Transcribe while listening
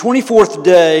24th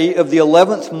day of the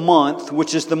 11th month,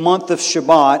 which is the month of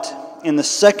Shebat, in the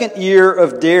second year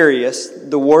of Darius,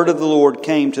 the word of the Lord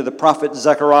came to the prophet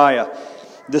Zechariah,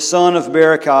 the son of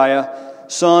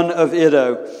Berechiah, son of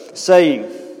Iddo,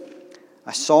 saying,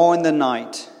 I saw in the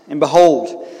night, and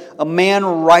behold, a man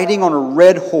riding on a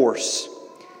red horse.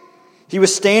 He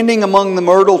was standing among the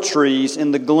myrtle trees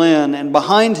in the glen, and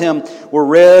behind him were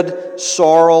red,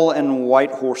 sorrel, and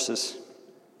white horses.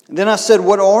 And then I said,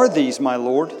 What are these, my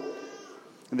Lord?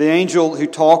 The angel who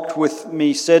talked with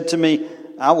me said to me,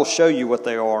 I will show you what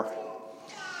they are.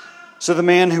 So the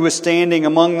man who was standing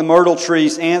among the myrtle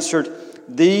trees answered,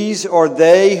 These are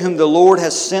they whom the Lord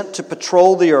has sent to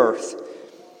patrol the earth.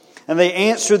 And they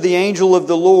answered the angel of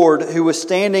the Lord who was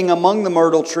standing among the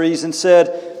myrtle trees and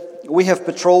said, We have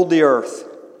patrolled the earth,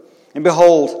 and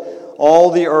behold,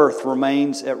 all the earth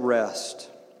remains at rest.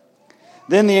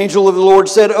 Then the angel of the Lord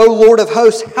said, O Lord of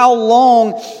hosts, how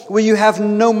long will you have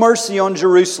no mercy on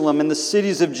Jerusalem and the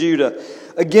cities of Judah,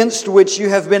 against which you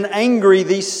have been angry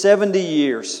these 70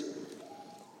 years?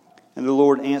 And the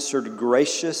Lord answered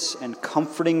gracious and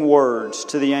comforting words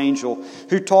to the angel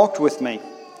who talked with me.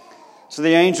 So the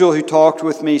angel who talked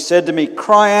with me said to me,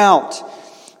 Cry out,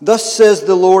 thus says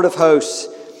the Lord of hosts,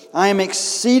 I am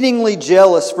exceedingly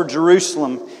jealous for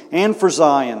Jerusalem and for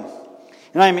Zion,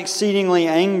 and I am exceedingly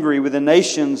angry with the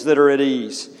nations that are at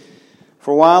ease.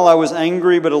 For while I was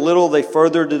angry but a little, they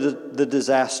furthered the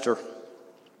disaster.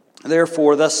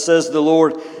 Therefore, thus says the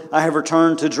Lord, I have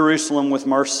returned to Jerusalem with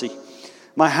mercy.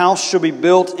 My house shall be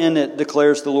built in it,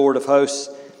 declares the Lord of hosts,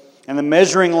 and the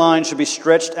measuring line shall be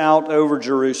stretched out over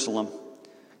Jerusalem.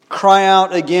 Cry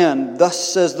out again,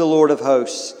 thus says the Lord of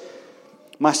hosts,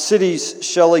 my cities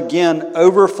shall again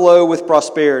overflow with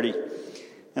prosperity,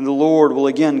 and the Lord will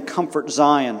again comfort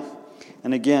Zion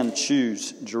and again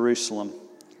choose Jerusalem.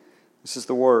 This is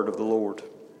the word of the Lord.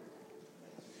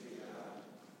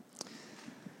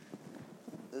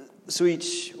 So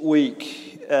each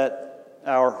week at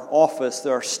our office,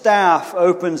 our staff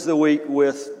opens the week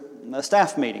with a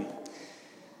staff meeting.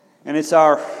 And it's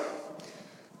our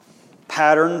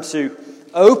pattern to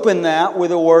open that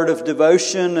with a word of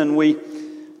devotion, and we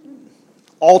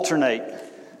alternate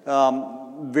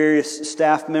various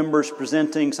staff members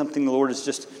presenting something the Lord has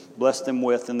just blessed them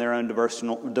with in their own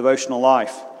devotional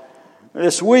life.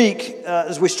 This week,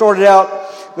 as we started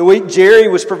out the week, Jerry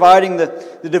was providing the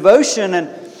devotion,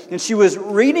 and she was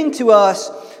reading to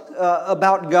us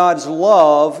about God's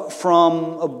love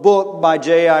from a book by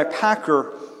J.I.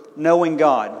 Packer, Knowing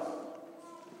God.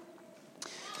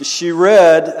 She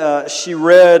read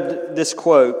this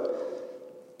quote,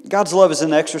 God's love is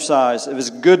an exercise of His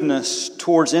goodness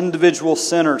towards individual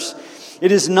sinners.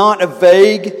 It is not a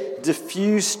vague,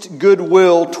 diffused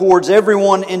goodwill towards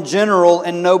everyone in general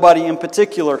and nobody in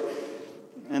particular.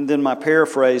 And then my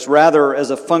paraphrase, rather as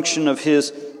a function of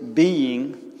His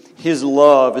being, His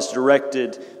love is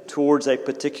directed towards a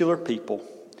particular people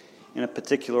in a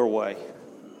particular way.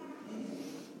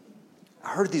 I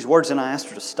heard these words and I asked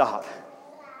her to stop.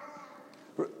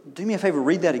 Do me a favor,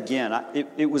 read that again.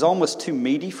 It was almost too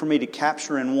meaty for me to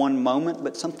capture in one moment,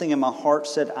 but something in my heart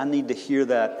said, I need to hear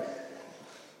that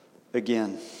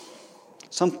again.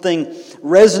 Something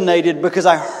resonated because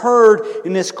I heard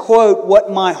in this quote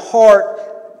what my heart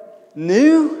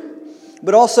knew,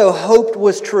 but also hoped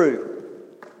was true.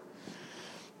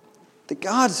 That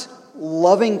God's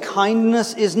loving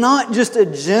kindness is not just a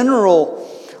general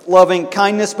loving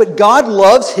kindness, but God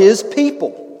loves His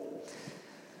people.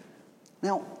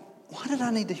 Now, why did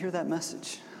I need to hear that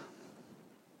message?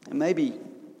 And maybe,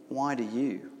 why do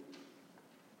you?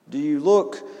 Do you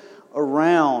look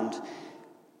around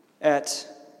at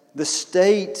the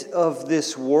state of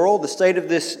this world, the state of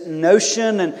this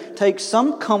notion, and take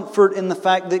some comfort in the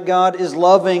fact that God is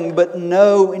loving, but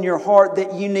know in your heart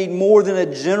that you need more than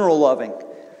a general loving?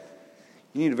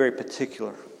 You need a very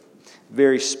particular,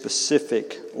 very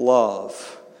specific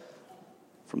love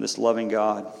from this loving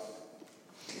God.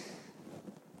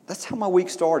 That's how my week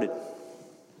started.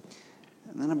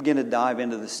 And then I began to dive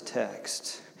into this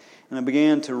text. And I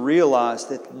began to realize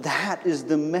that that is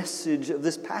the message of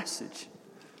this passage.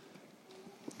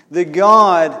 That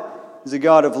God is a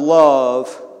God of love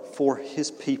for His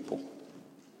people.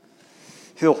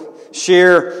 He'll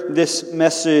share this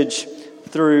message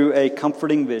through a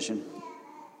comforting vision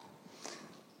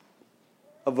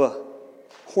of a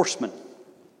horseman.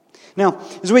 Now,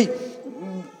 as we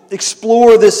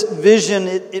explore this vision,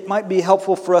 it might be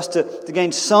helpful for us to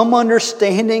gain some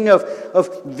understanding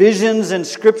of visions in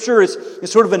Scripture.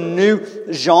 It's sort of a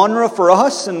new genre for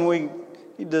us, and we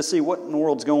need to see what in the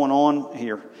world's going on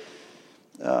here.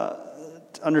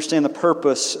 understand the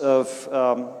purpose of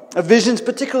visions,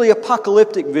 particularly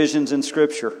apocalyptic visions in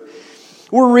Scripture.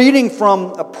 We're reading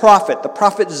from a prophet, the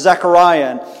prophet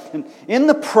Zechariah. And in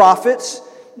the prophets,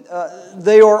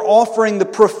 they are offering the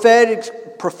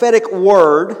prophetic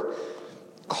word,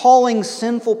 calling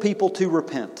sinful people to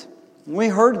repent. And we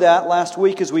heard that last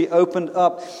week as we opened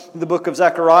up the book of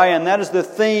Zechariah, and that is the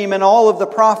theme in all of the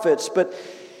prophets. But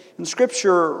in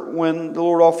Scripture, when the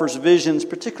Lord offers visions,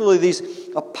 particularly these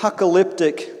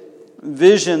apocalyptic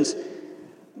visions,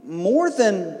 more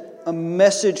than a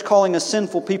message calling a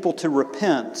sinful people to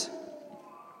repent,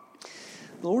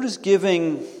 the Lord is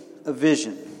giving a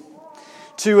vision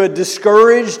to a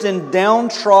discouraged and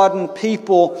downtrodden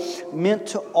people meant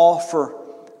to offer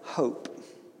hope.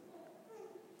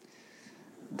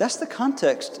 That's the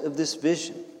context of this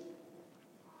vision.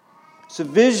 It's a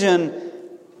vision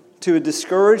to a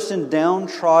discouraged and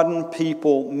downtrodden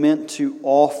people meant to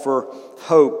offer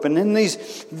hope. And in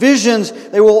these visions,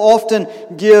 they will often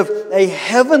give a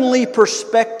heavenly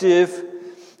perspective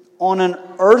on an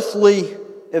earthly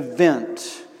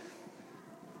event.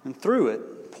 And through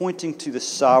it, pointing to the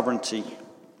sovereignty,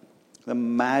 the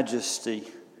majesty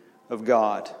of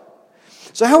God.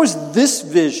 So how is this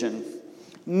vision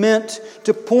meant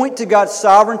to point to God's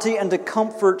sovereignty and to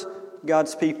comfort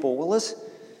God's people? Well, let's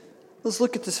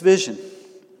look at this vision.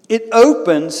 It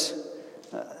opens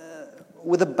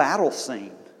with a battle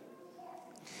scene.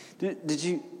 Did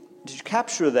you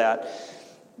capture that?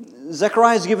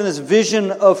 Zechariah is given this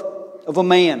vision of a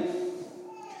man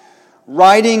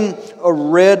riding a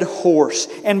red horse,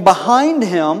 and behind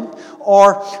him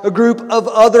are a group of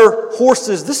other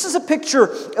horses. This is a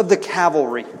picture of the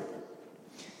cavalry.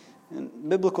 In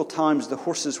biblical times, the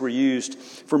horses were used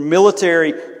for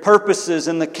military purposes,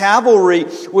 and the cavalry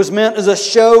was meant as a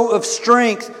show of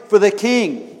strength for the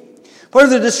king. Part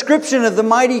of the description of the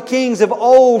mighty kings of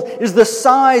old is the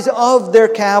size of their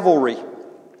cavalry.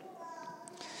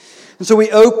 And so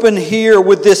we open here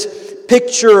with this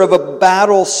picture of a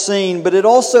battle scene, but it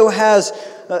also has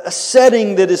a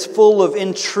setting that is full of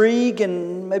intrigue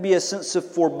and maybe a sense of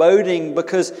foreboding,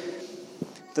 because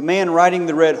the man riding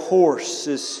the red horse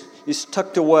is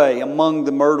tucked away among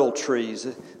the myrtle trees.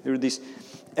 There are these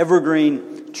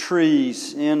evergreen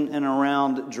trees in and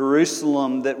around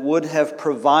Jerusalem that would have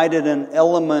provided an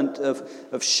element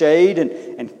of shade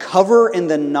and cover in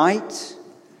the night.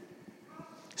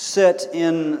 Set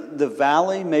in the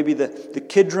valley, maybe the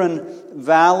Kidron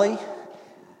Valley.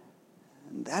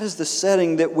 That is the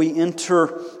setting that we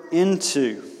enter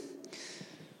into.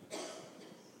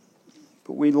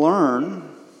 But we learn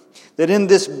that in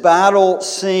this battle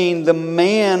scene, the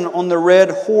man on the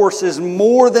red horse is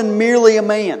more than merely a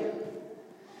man.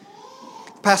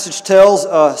 The passage tells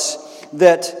us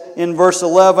that in verse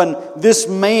 11, this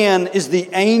man is the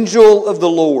angel of the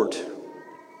Lord.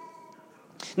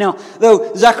 Now,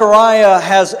 though Zechariah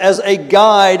has as a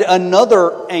guide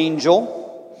another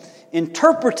angel,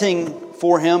 interpreting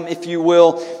for him, if you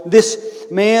will, this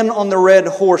man on the red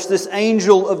horse, this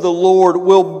angel of the Lord,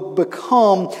 will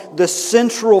become the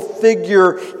central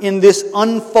figure in this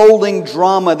unfolding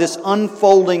drama, this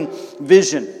unfolding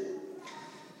vision.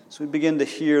 As we begin to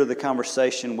hear the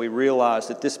conversation, we realize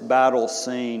that this battle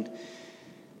scene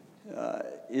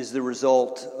is the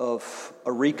result of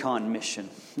a recon mission.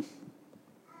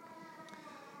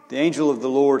 The angel of the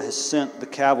Lord has sent the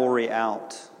cavalry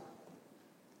out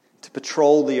to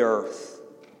patrol the earth.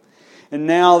 And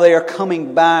now they are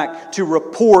coming back to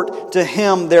report to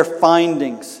him their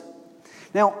findings.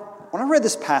 Now, when I read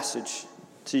this passage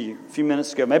to you a few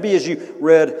minutes ago, maybe as you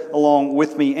read along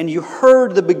with me and you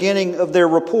heard the beginning of their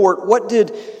report, what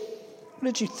did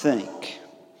you think?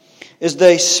 As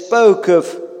they spoke of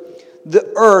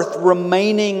the earth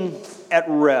remaining at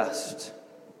rest.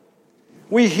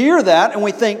 We hear that and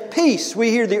we think peace. We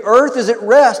hear the earth is at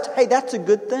rest. Hey, that's a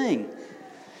good thing.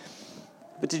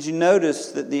 But did you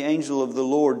notice that the angel of the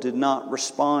Lord did not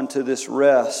respond to this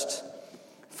rest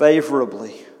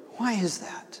favorably? Why is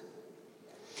that?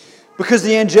 Because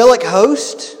the angelic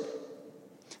host,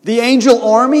 the angel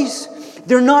armies,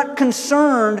 they're not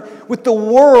concerned with the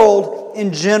world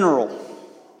in general.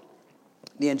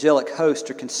 The angelic hosts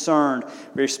are concerned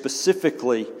very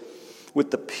specifically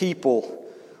with the people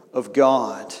of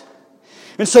God.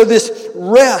 And so this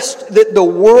rest that the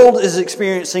world is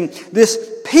experiencing, this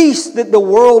peace that the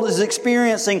world is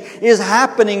experiencing is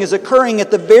occurring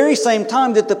at the very same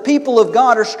time that the people of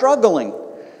God are struggling.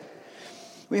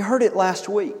 We heard it last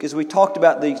week as we talked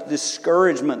about the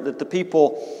discouragement that the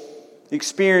people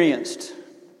experienced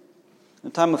in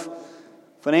a time of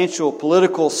financial,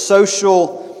 political,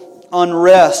 social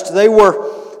unrest. They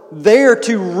were there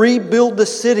to rebuild the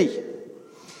city.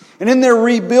 And in their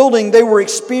rebuilding, they were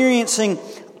experiencing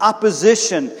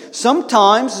opposition.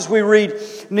 Sometimes, as we read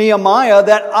Nehemiah,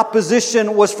 that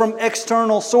opposition was from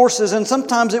external sources, and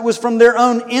sometimes it was from their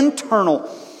own internal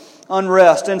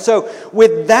unrest. And so,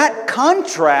 with that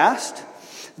contrast,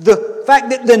 the fact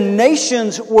that the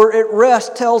nations were at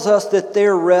rest tells us that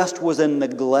their rest was a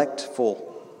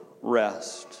neglectful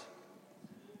rest.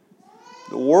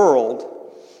 The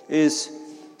world is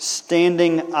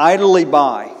standing idly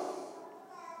by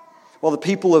while the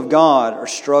people of God are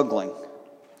struggling.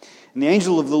 And the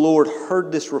angel of the Lord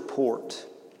heard this report.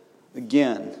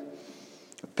 Again,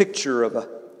 a picture of a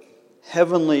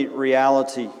heavenly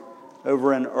reality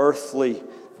over an earthly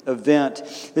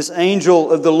event. This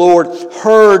angel of the Lord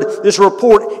heard this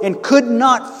report and could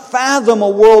not fathom a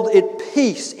world at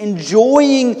peace,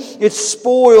 enjoying its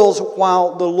spoils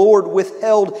while the Lord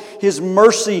withheld His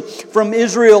mercy from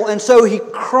Israel. And so he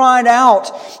cried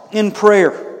out in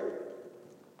prayer.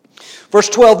 Verse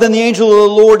 12, then the angel of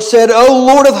the Lord said, O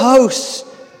Lord of hosts,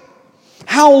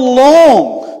 how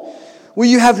long will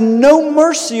you have no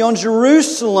mercy on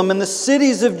Jerusalem and the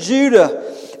cities of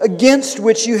Judah, against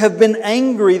which you have been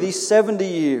angry these 70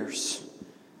 years?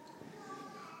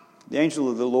 The angel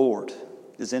of the Lord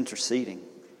is interceding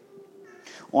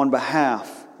on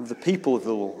behalf of the people of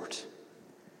the Lord.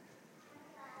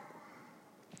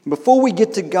 Before we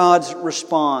get to God's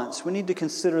response, we need to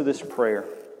consider this prayer.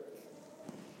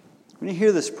 When you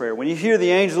hear this prayer, when you hear the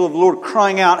angel of the Lord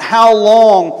crying out, how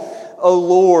long, O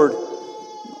Lord,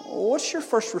 what's your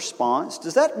first response?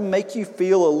 Does that make you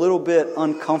feel a little bit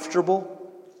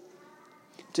uncomfortable?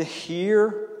 To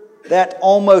hear that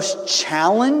almost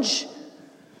challenge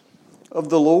of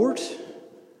the Lord?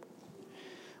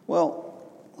 Well,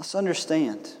 let's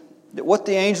understand that what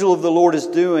the angel of the Lord is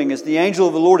doing is the angel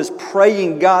of the Lord is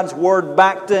praying God's word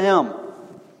back to him.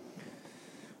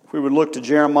 If we would look to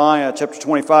Jeremiah chapter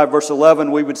 25, verse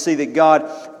 11, we would see that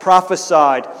God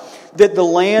prophesied that the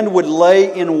land would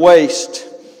lay in waste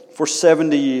for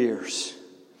 70 years.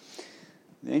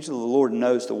 The angel of the Lord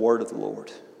knows the word of the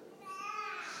Lord.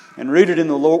 And rooted in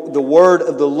the word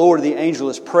of the Lord, the angel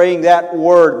is praying that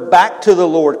word back to the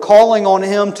Lord, calling on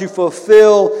Him to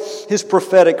fulfill His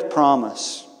prophetic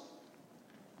promise.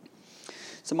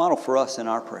 It's a model for us in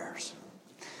our prayers.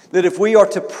 That if we are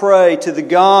to pray to the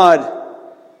God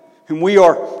whom we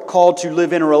are called to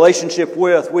live in a relationship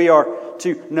with, we are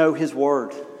to know His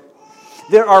word.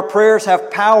 That our prayers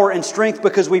have power and strength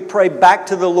because we pray back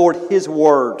to the Lord His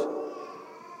word.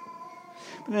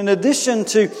 In addition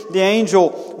to the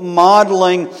angel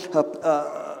modeling,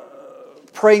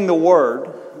 praying the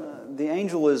word, the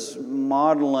angel is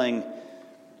modeling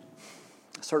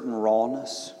a certain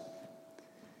rawness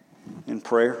in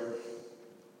prayer.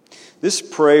 This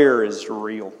prayer is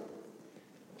real.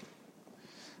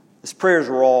 This prayer is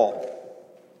raw.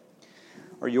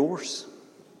 Are yours?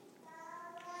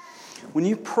 When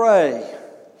you pray,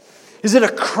 is it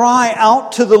a cry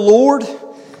out to the Lord?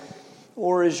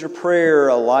 Or is your prayer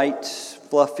a light,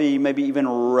 fluffy, maybe even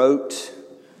rote,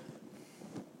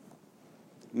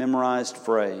 memorized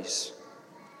phrase?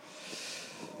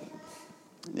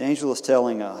 The angel is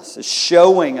telling us, is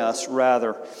showing us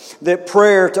rather, that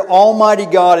prayer to Almighty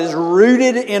God is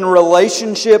rooted in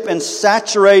relationship and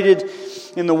saturated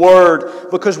in the Word,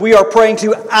 because we are praying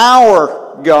to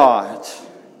our God.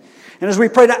 And as we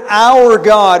pray to our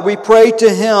God, we pray to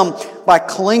Him by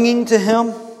clinging to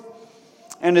Him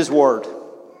and His Word.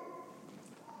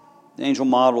 The angel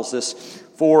models this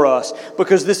for us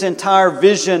because this entire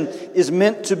vision is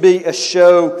meant to be a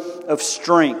show of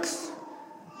strength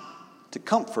to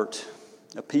comfort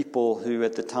a people who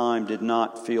at the time did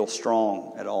not feel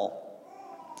strong at all.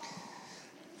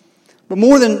 But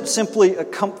more than simply a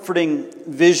comforting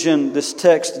vision, this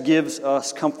text gives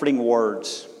us comforting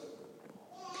words.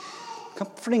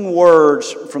 Comforting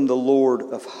words from the Lord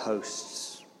of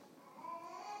hosts.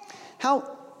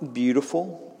 How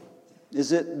beautiful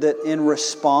is it that in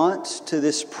response to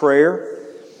this prayer,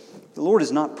 the Lord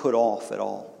is not put off at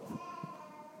all.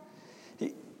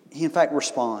 He in fact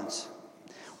responds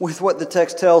with what the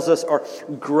text tells us are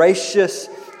gracious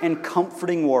and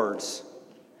comforting words.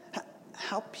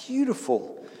 How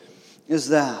beautiful is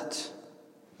that?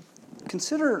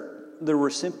 Consider the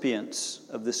recipients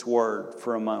of this word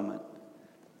for a moment.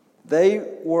 They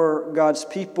were God's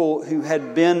people who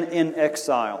had been in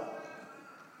exile.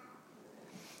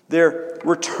 They're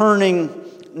returning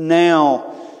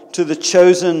now to the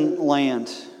chosen land.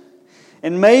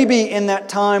 And maybe in that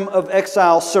time of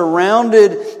exile,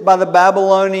 surrounded by the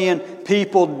Babylonian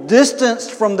people,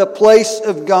 distanced from the place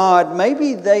of God,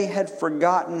 maybe they had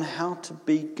forgotten how to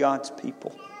be God's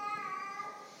people.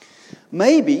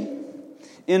 Maybe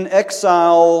In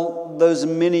exile those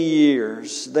many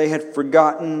years, they had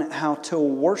forgotten how to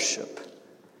worship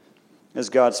as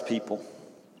God's people.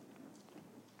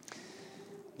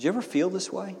 Did you ever feel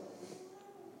this way?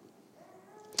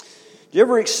 Did you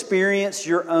ever experience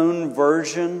your own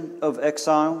version of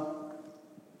exile?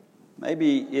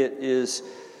 Maybe it is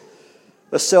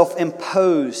a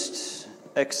self-imposed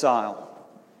exile.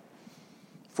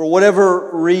 For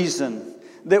whatever reason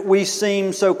that we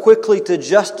seem so quickly to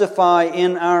justify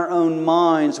in our own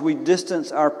minds, we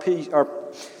distance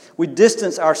ourselves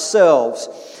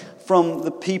from the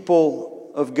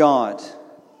people of God.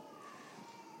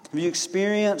 Have you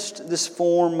experienced this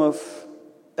form of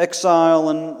exile?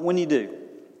 And when you do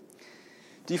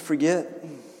you forget? Do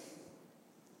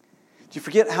you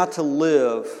forget how to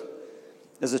live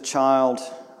as a child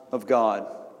of God?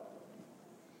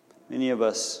 Many of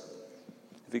us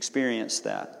have experienced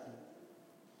that.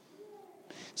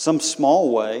 Some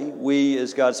small way, we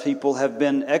as God's people have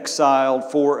been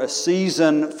exiled for a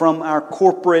season from our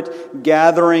corporate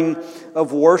gathering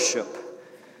of worship.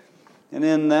 And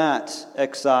in that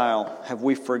exile, have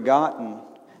we forgotten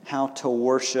how to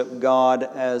worship God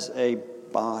as a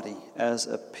body, as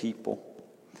a people?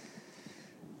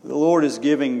 The Lord is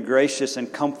giving gracious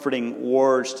and comforting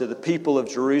words to the people of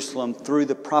Jerusalem through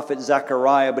the prophet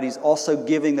Zechariah, but He's also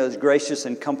giving those gracious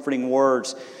and comforting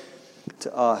words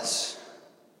to us.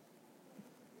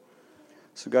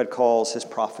 So God calls His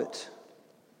prophet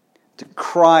to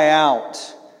cry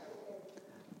out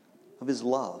of His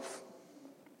love.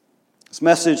 This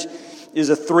message is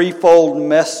a threefold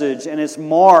message, and it's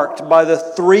marked by the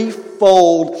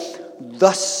threefold,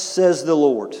 "Thus says the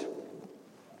Lord."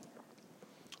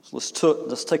 So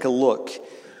let's take a look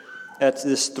at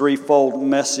this threefold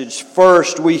message.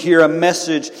 First, we hear a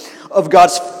message of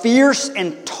God's fierce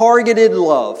and targeted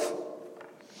love.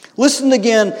 Listen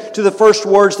again to the first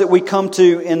words that we come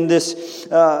to in this,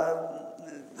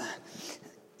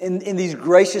 in these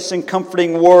gracious and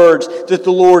comforting words that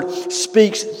the Lord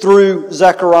speaks through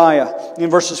Zechariah in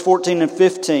verses 14 and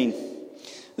 15.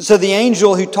 So the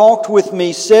angel who talked with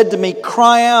me said to me,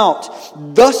 "Cry out,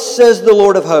 thus says the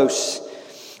Lord of hosts,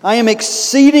 I am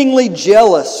exceedingly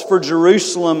jealous for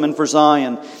Jerusalem and for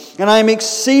Zion, and I am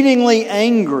exceedingly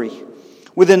angry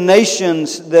with the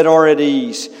nations that are at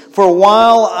ease. For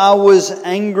while I was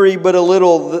angry but a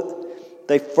little,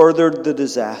 they furthered the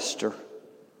disaster."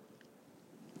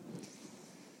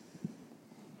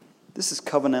 This is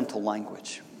covenantal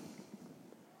language.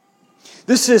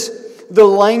 This is the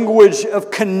language of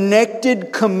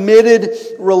connected, committed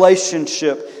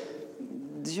relationship.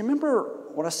 Do you remember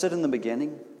what I said in the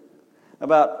beginning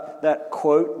about that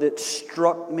quote that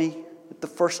struck me at the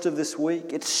first of this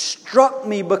week? It struck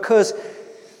me because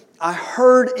I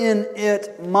heard in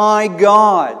it my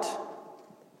God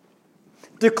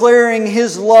declaring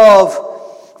His love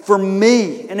for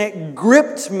me, and it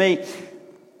gripped me.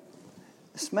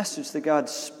 This message that God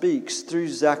speaks through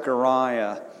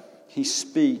Zechariah, He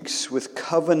speaks with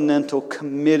covenantal,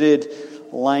 committed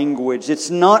language. It's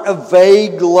not a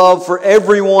vague love for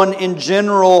everyone in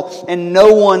general and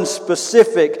no one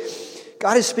specific.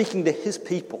 God is speaking to His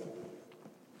people.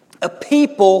 A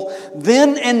people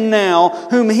then and now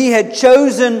whom He had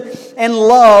chosen and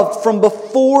loved from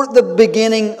before the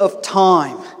beginning of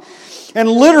time. And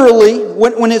literally,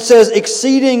 when it says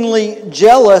exceedingly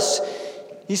jealous,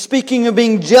 He's speaking of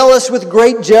being jealous with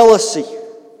great jealousy.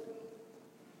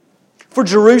 For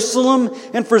Jerusalem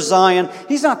and for Zion,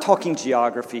 He's not talking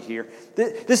geography here.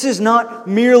 This is not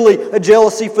merely a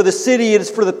jealousy for the city, it is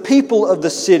for the people of the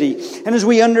city. And as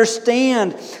we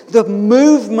understand the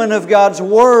movement of God's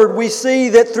Word, we see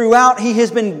that throughout He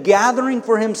has been gathering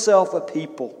for Himself a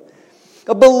people.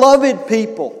 A beloved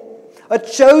people. A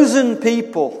chosen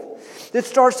people. That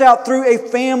starts out through a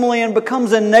family and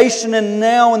becomes a nation, and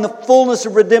now in the fullness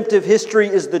of redemptive history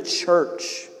is the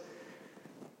church.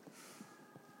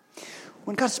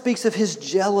 When God speaks of His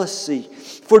jealousy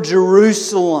for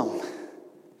Jerusalem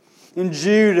and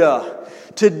Judah,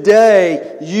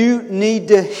 today you need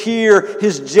to hear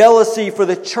His jealousy for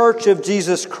the church of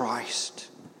Jesus Christ.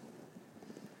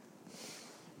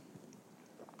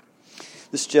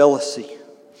 This jealousy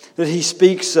that He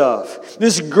speaks of,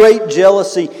 this great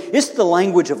jealousy, it's the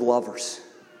language of lovers.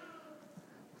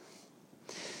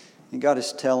 And God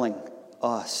is telling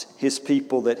us, His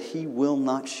people, that He will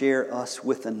not share us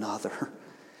with another,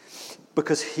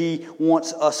 because He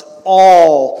wants us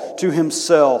all to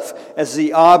Himself as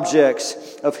the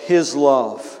objects of His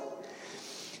love.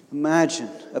 Imagine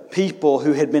a people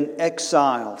who had been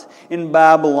exiled in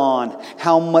Babylon,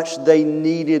 how much they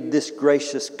needed this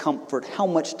gracious comfort. How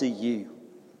much do you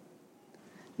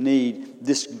need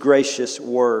this gracious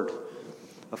word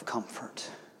of comfort.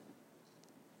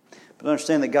 But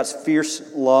understand that God's fierce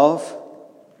love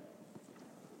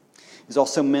is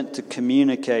also meant to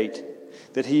communicate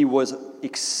that He was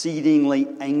exceedingly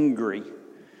angry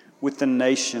with the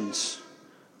nations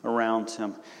around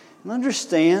Him. And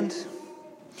understand,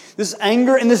 this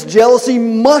anger and this jealousy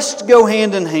must go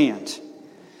hand in hand.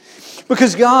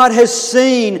 Because God has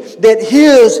seen that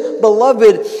His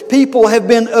beloved people have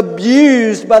been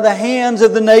abused by the hands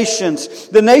of the nations.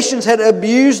 The nations had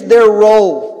abused their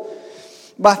role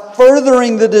by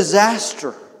furthering the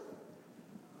disaster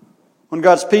on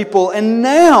God's people. And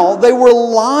now they were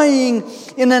lying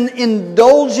in an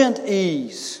indulgent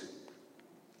ease.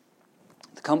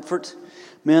 The comfort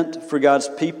meant for God's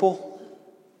people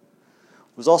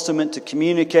was also meant to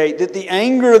communicate that the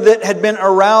anger that had been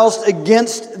aroused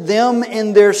against them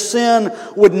in their sin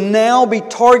would now be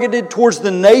targeted towards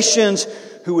the nations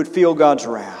who would feel God's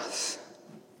wrath.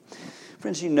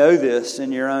 Friends, you know this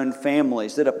in your own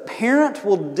families, that a parent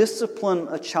will discipline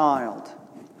a child.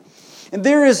 And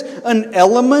there is an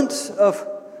element of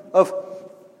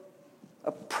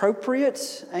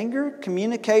appropriate anger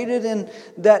communicated in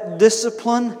that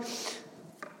discipline,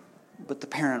 but the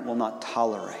parent will not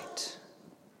tolerate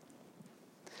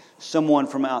someone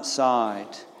from outside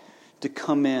to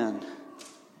come in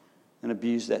and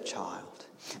abuse that child.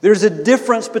 There's a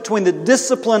difference between the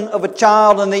discipline of a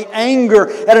child and the anger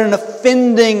at an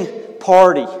offending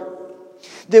party.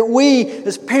 That we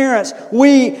as parents,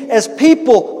 we as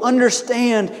people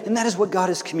understand, and that is what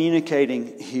God is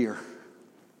communicating here.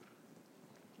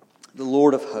 The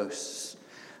Lord of hosts,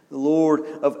 the Lord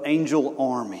of angel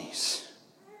armies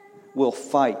will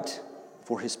fight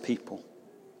for His people.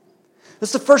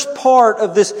 That's the first part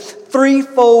of this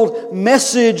threefold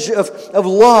message of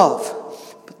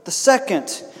love. But the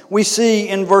second we see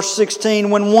in verse 16,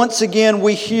 when once again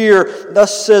we hear,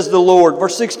 thus says the Lord.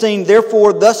 Verse 16,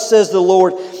 therefore, thus says the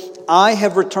Lord, I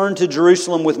have returned to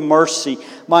Jerusalem with mercy.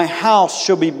 My house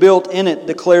shall be built in it,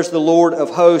 declares the Lord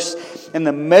of hosts, and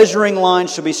the measuring line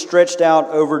shall be stretched out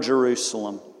over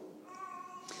Jerusalem.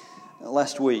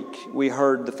 Last week, we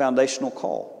heard the foundational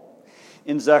call.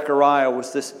 In Zechariah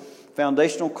was this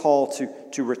foundational call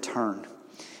to return.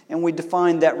 And we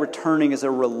defined that returning as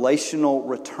a relational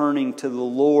returning to the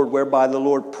Lord, whereby the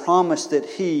Lord promised that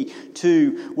He,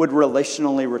 too, would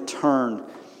relationally return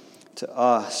to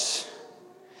us.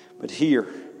 But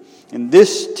here, in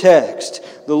this text,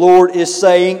 the Lord is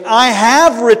saying, I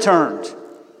have returned.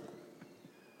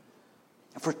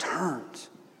 I've returned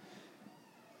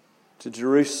to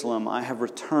Jerusalem. I have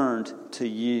returned to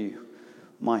you,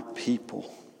 my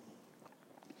people.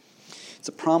 It's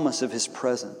a promise of His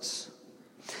presence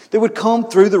that would come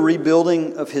through the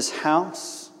rebuilding of His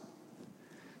house,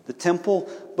 the temple,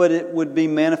 but it would be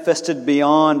manifested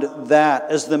beyond that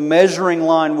as the measuring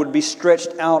line would be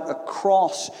stretched out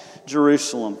across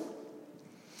Jerusalem.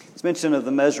 This mention of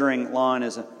the measuring line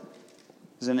is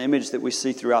an image that we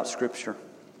see throughout Scripture.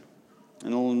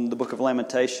 In the book of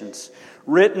Lamentations,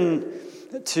 written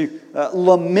to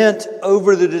lament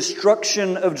over the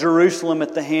destruction of Jerusalem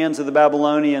at the hands of the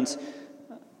Babylonians,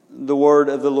 the word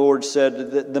of the Lord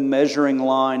said that the measuring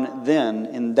line then,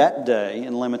 in that day,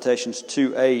 in Lamentations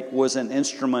 2:8, was an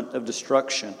instrument of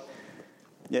destruction.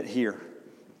 Yet here,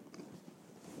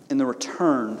 in the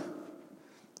return,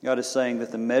 God is saying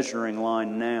that the measuring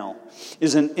line now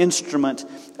is an instrument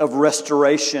of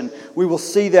restoration. We will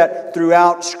see that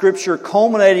throughout Scripture,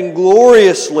 culminating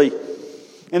gloriously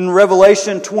in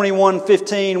Revelation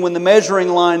 21:15, when the measuring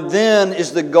line then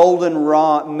is the golden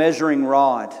measuring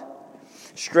rod,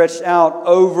 stretched out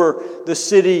over the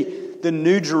city, the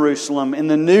New Jerusalem,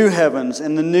 and the new heavens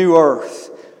and the new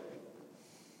earth.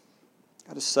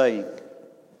 God is saying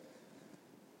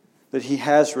that He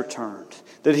has returned,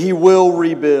 that He will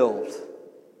rebuild.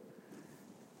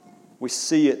 We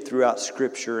see it throughout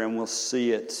Scripture, and we'll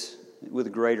see it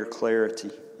with greater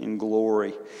clarity and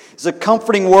glory. It's a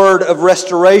comforting word of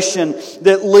restoration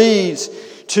that leads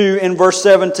to, in verse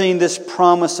 17, this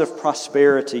promise of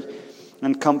prosperity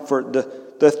and comfort.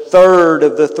 The third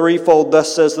of the threefold,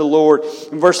 thus says the Lord.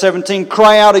 In verse 17,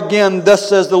 cry out again, thus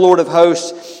says the Lord of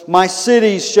hosts. My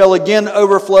cities shall again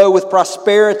overflow with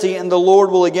prosperity, and the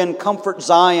Lord will again comfort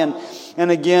Zion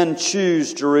and again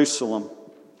choose Jerusalem.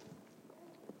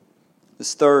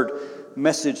 This third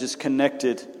message is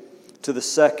connected to the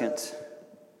second.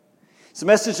 It's a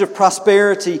message of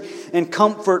prosperity and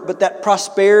comfort, but that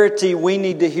prosperity we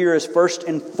need to hear is first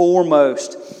and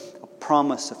foremost a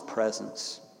promise of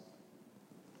presence.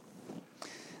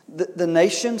 The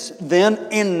nations then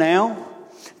and now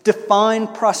define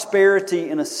prosperity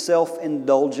in a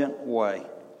self-indulgent way.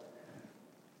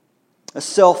 A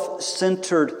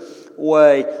self-centered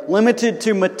way, limited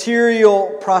to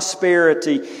material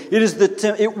prosperity.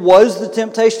 It was the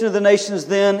temptation of the nations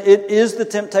then. It is the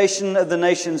temptation of the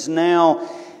nations now.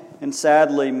 And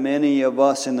sadly, many of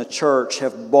us in the church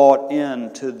have bought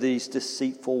into these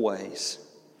deceitful ways.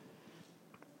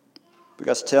 But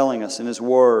God's telling us in His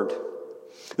Word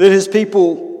that His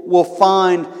people will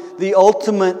find the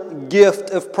ultimate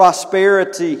gift of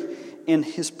prosperity in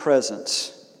His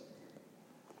presence.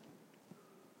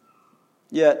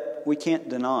 Yet, we can't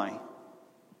deny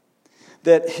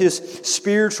that His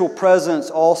spiritual presence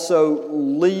also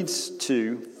leads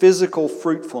to physical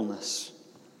fruitfulness.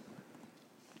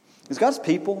 As God's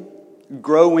people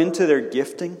grow into their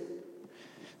gifting,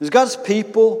 as God's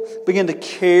people begin to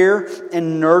care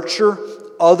and nurture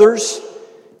others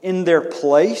in their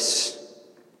place,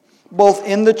 both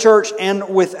in the church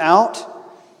and without,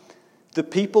 the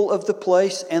people of the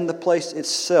place and the place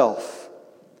itself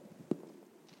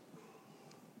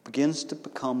begins to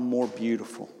become more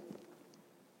beautiful.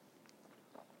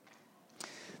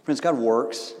 Friends, God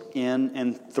works in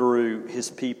and through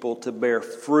His people to bear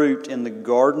fruit in the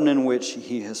garden in which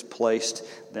He has placed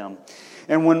them.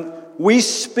 And when we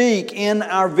speak in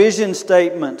our vision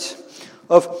statement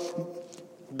of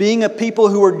being a people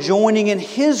who are joining in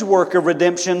His work of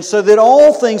redemption so that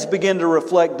all things begin to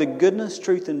reflect the goodness,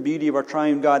 truth, and beauty of our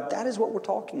triune God, that is what we're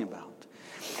talking about.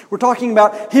 We're talking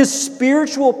about His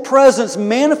spiritual presence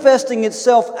manifesting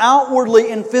itself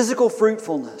outwardly in physical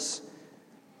fruitfulness.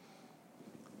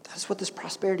 That's what this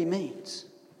prosperity means.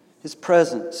 His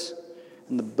presence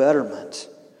and the betterment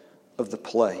of the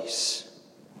place.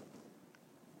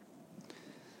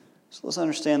 So let's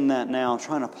understand that now,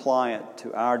 try and apply it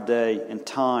to our day and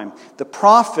time. The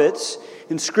prophets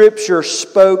in Scripture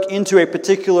spoke into a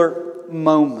particular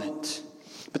moment.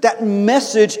 But that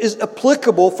message is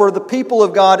applicable for the people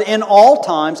of God in all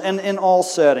times and in all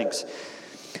settings.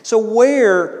 So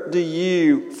where do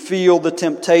you feel the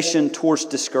temptation towards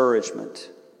discouragement?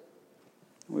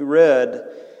 We read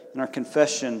in our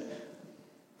confession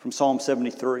from Psalm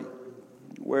 73,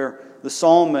 where the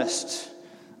psalmist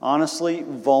honestly,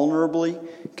 vulnerably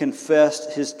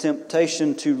confessed his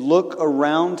temptation to look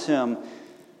around him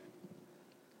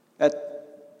at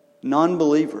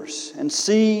non-believers and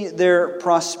see their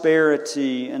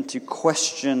prosperity and to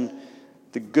question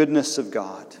the goodness of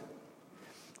God.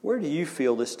 Where do you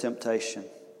feel this temptation?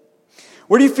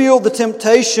 Where do you feel the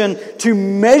temptation to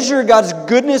measure God's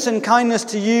goodness and kindness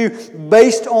to you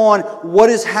based on what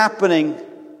is happening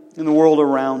in the world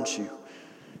around you,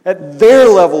 at their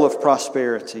level of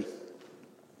prosperity?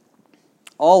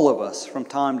 All of us, from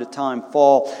time to time,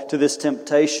 fall to this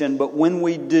temptation, but when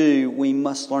we do, we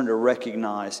must learn to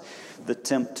recognize the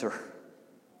tempter.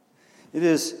 It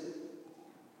is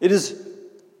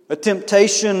a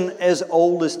temptation as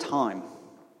old as time.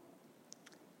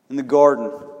 In the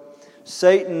garden,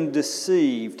 Satan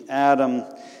deceived Adam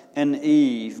and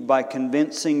Eve by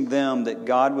convincing them that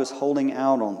God was holding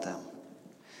out on them,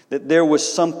 that there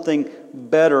was something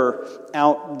better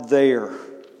out there.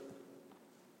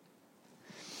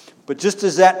 But just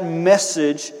as that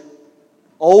message,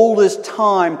 old as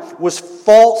time, was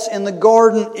false in the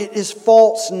garden, it is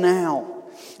false now.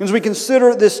 As we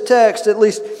consider this text, at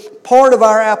least part of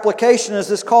our application is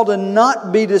this call to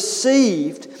not be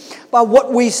deceived by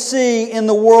what we see in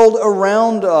the world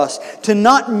around us, to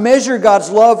not measure God's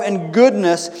love and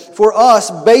goodness for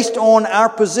us based on our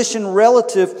position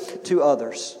relative to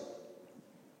others.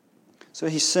 So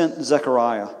He sent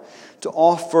Zechariah to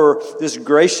offer this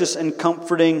gracious and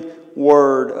comforting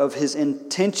word of His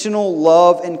intentional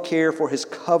love and care for His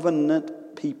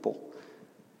covenant people.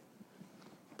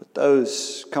 But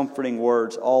those comforting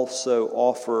words also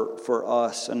offer for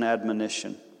us an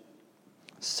admonition.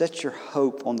 Set your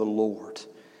hope on the Lord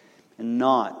and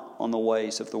not on the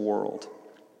ways of the world.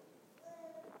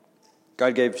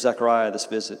 God gave Zechariah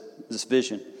this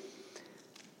vision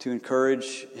to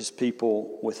encourage His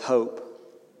people with hope.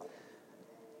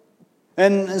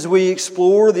 And as we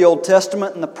explore the Old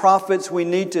Testament and the prophets, we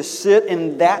need to sit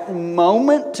in that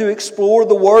moment to explore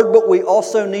the Word, but we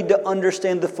also need to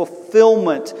understand the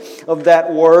fulfillment of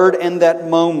that Word and that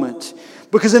moment.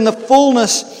 Because in the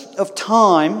fullness of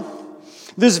time,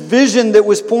 this vision that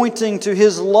was pointing to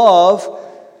His love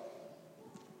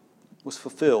was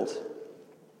fulfilled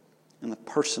in the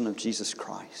person of Jesus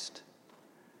Christ.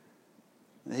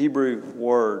 The Hebrew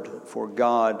word for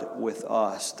God with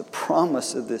us, the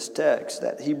promise of this text,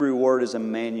 that Hebrew word is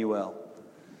Emmanuel.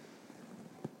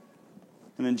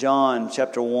 And in John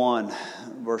chapter 1,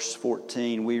 verse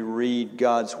 14, we read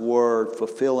God's word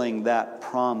fulfilling that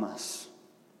promise.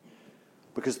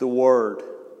 Because the Word,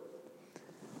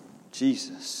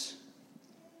 Jesus,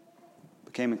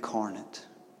 became incarnate.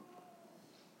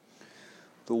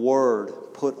 The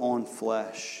Word put on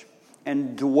flesh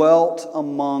and dwelt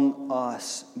among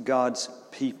us, God's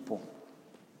people.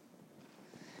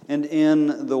 And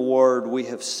in the Word we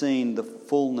have seen the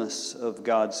fullness of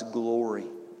God's glory.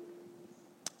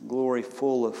 Glory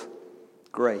full of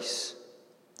grace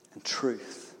and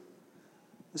truth.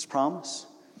 This promise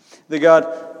that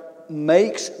God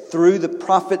makes through the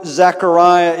prophet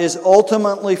Zechariah is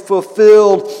ultimately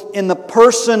fulfilled in the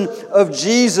person of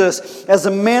Jesus as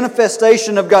a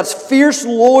manifestation of God's fierce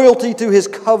loyalty to His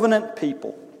covenant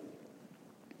people.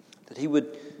 That He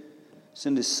would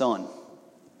send His Son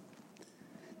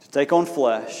to take on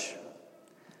flesh,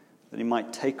 that He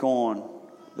might take on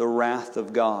the wrath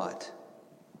of God,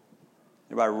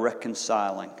 thereby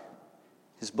reconciling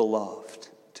His beloved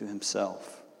to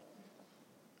Himself.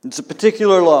 It's a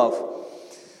particular love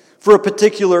for a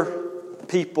particular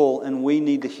people, and we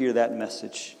need to hear that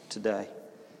message today.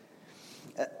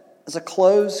 As I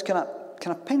close, can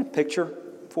I paint a picture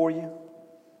for you?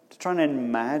 To try and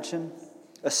imagine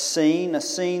a scene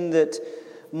that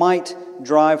might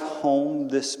drive home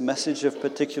this message of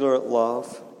particular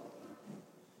love.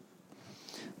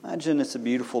 Imagine it's a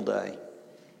beautiful day,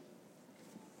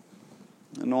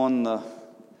 and on the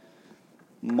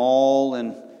Mall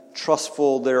in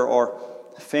Trustful, there are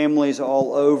families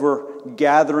all over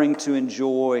gathering to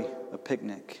enjoy a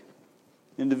picnic.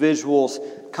 Individuals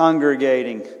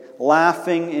congregating,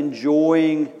 laughing,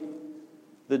 enjoying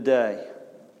the day.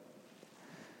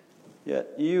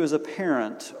 Yet you as a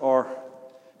parent are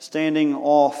standing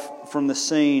off from the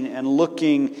scene and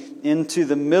looking into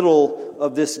the middle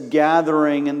of this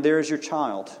gathering, and there's your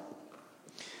child.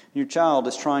 Your child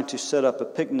is trying to set up a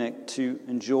picnic to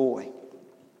enjoy.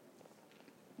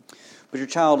 But your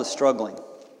child is struggling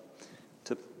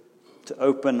to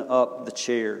open up the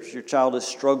chairs. Your child is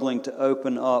struggling to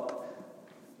open up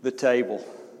the table.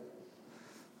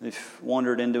 They've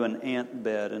wandered into an ant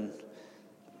bed and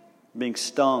being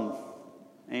stung.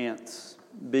 Ants,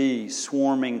 bees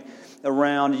swarming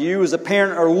around. You as a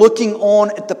parent are looking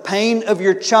on at the pain of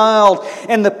your child,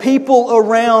 and the people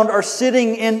around are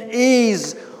sitting in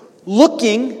ease,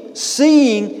 looking,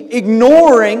 seeing,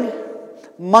 ignoring,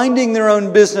 minding their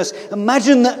own business.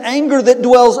 Imagine the anger that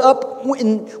dwells up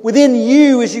within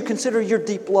you as you consider your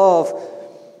deep love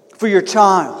for your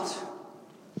child.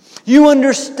 You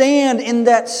understand in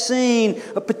that scene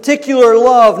a particular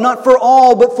love, not for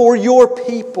all, but for your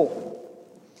people.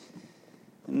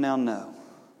 And now know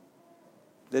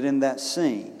that in that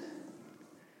scene,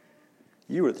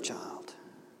 you are the child.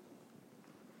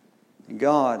 And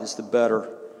God is the better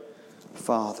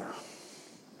Father.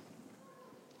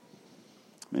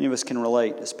 Many of us can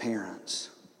relate as parents,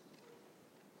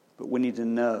 but we need to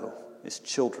know as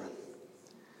children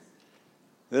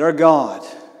that our God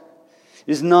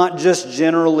is not just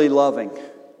generally loving,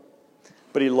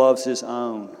 but He loves His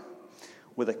own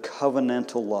with a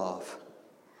covenantal love.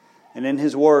 And in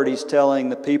His Word, He's telling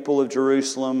the people of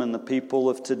Jerusalem and the people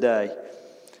of today,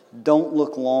 don't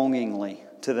look longingly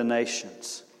to the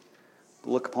nations,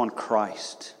 but look upon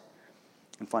Christ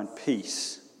and find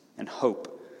peace and hope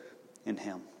in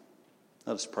Him.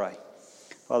 Let us pray.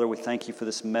 Father, we thank You for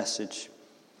this message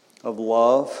of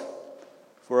love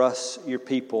for us, Your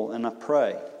people. And I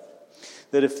pray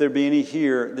that if there be any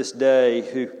here this day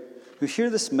who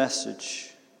hear this message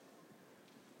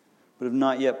but have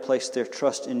not yet placed their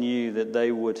trust in You, that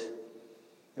they would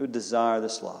desire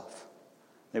this love.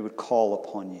 They would call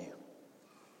upon You.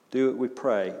 Do it, we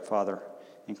pray, Father,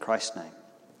 in Christ's name.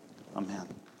 Amen.